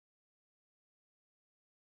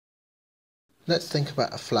Let's think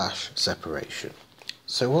about a flash separation.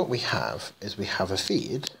 So what we have is we have a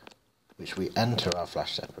feed which we enter our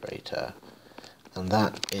flash separator, and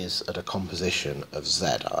that is at a composition of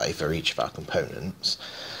Zi for each of our components.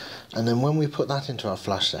 And then when we put that into our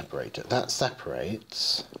flash separator, that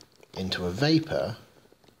separates into a vapour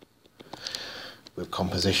with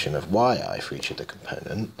composition of Yi for each of the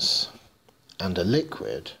components, and a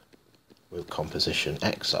liquid with composition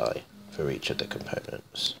Xi for each of the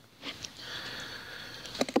components.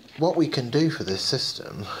 What we can do for this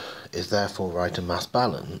system is therefore write a mass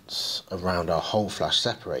balance around our whole flash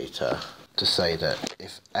separator to say that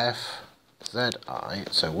if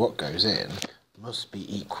Fzi, so what goes in, must be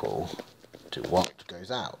equal to what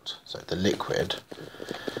goes out, so the liquid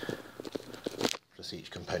plus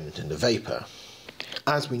each component in the vapour.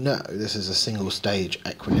 As we know, this is a single stage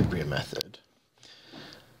equilibrium method.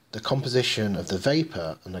 The composition of the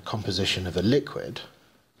vapour and the composition of a liquid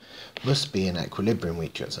must be in equilibrium with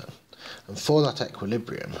each other. And for that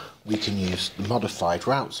equilibrium, we can use the modified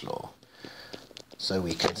Raoult's law. So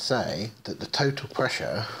we can say that the total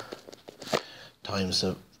pressure times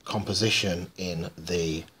the composition in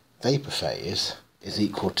the vapour phase is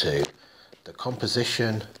equal to the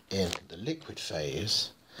composition in the liquid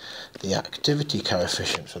phase, the activity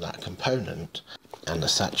coefficient for that component, and the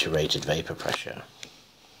saturated vapour pressure.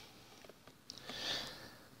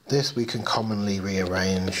 This we can commonly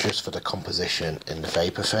rearrange just for the composition in the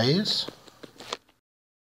vapour phase,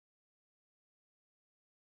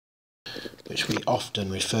 which we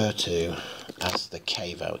often refer to as the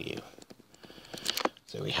K value.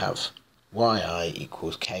 So we have Yi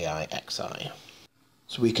equals Ki Xi.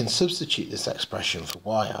 So we can substitute this expression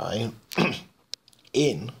for Yi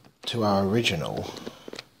in to our original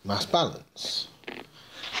mass balance.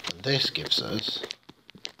 And this gives us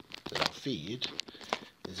that our feed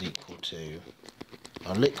is equal to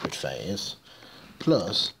our liquid phase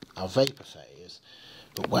plus our vapour phase,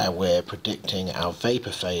 but where we're predicting our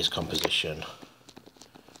vapour phase composition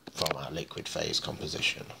from our liquid phase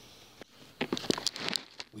composition.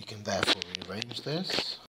 We can therefore rearrange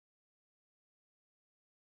this,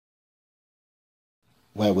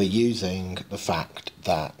 where we're using the fact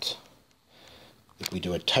that if we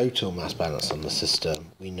do a total mass balance on the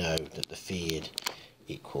system, we know that the feed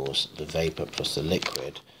equals the vapour plus the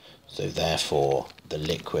liquid, so therefore the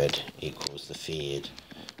liquid equals the feed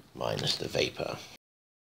minus the vapour.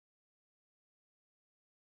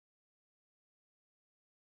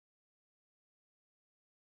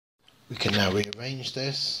 We can now rearrange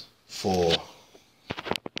this for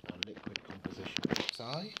our liquid composition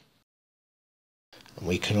Xi, and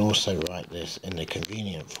we can also write this in the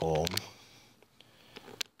convenient form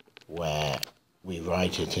where we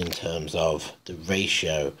write it in terms of the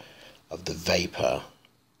ratio of the vapour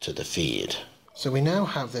to the feed. So we now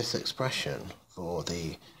have this expression for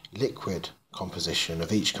the liquid composition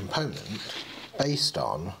of each component based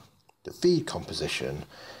on the feed composition,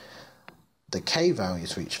 the K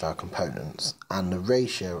values for each of our components, and the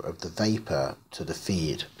ratio of the vapour to the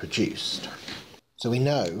feed produced. So we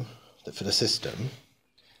know that for the system,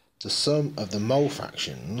 the sum of the mole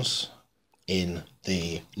fractions in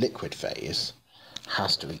the liquid phase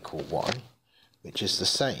has to equal 1, which is the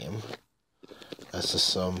same as the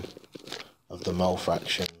sum of the mole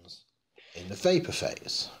fractions in the vapour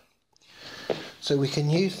phase. So we can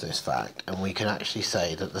use this fact and we can actually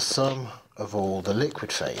say that the sum of all the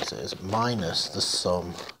liquid phases minus the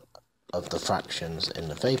sum of the fractions in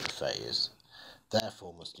the vapour phase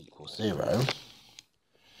therefore must equal 0.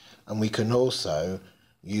 And we can also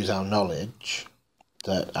use our knowledge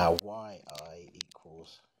that our Yi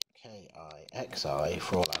equals Ki Xi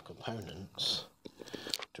for all our components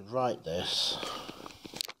to write this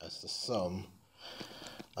as the sum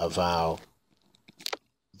of our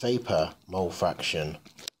vapour mole fraction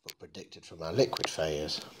but predicted from our liquid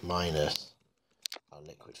phase minus our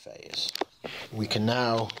liquid phase. We can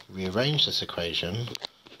now rearrange this equation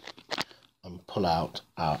and pull out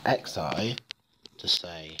our Xi to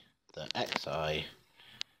say that Xi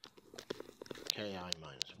Ki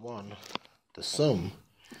minus 1, the sum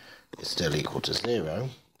is still equal to 0,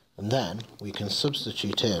 and then we can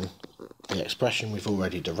substitute in the expression we've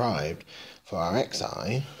already derived for our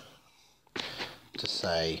Xi to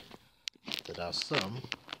say that our sum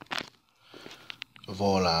of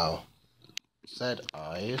all our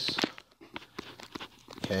Zi's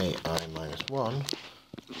Ki minus 1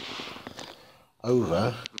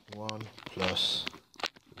 over 1 plus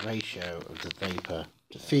ratio of the vapour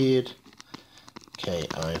to feed Ki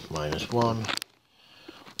minus 1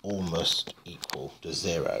 all must equal to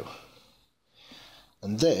 0.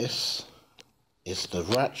 And this is the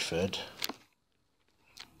Rachford-Rice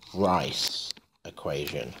Rachford-Rice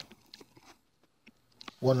equation.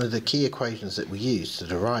 One of the key equations that we used to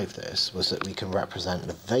derive this was that we can represent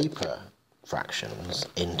the vapour fractions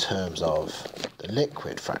in terms of the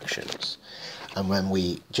liquid fractions, and when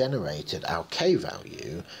we generated our K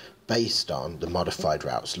value based on the modified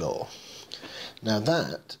Raoult's law. Now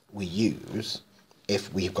that we use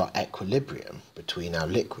if we've got equilibrium between our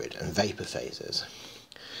liquid and vapour phases.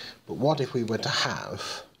 But what if we were to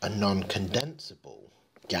have a non-condensable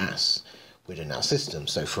gas within our system?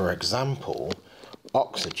 So for example,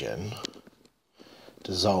 oxygen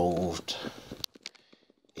dissolved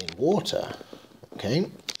in water, okay?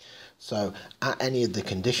 So at any of the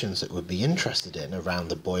conditions that we'd be interested in around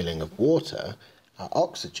the boiling of water, our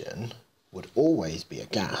oxygen would always be a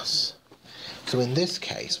gas. So in this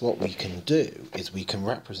case, what we can do is we can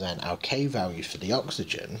represent our K value for the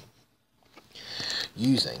oxygen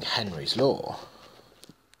using Henry's law.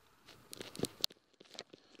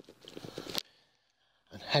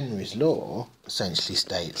 And Henry's law essentially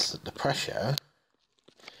states that the pressure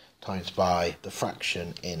times by the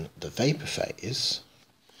fraction in the vapour phase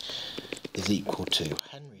is equal to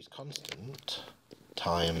Henry's constant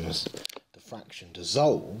times the fraction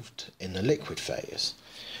dissolved in the liquid phase,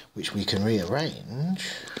 which we can rearrange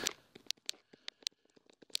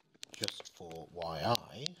just for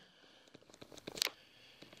Yi,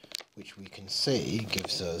 which we can see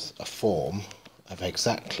gives us a form of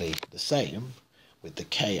exactly the same with the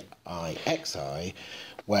Ki-Xi,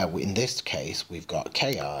 where in this case we've got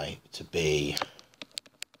Ki to be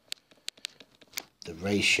the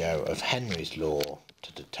ratio of Henry's law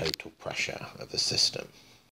to the total pressure of the system.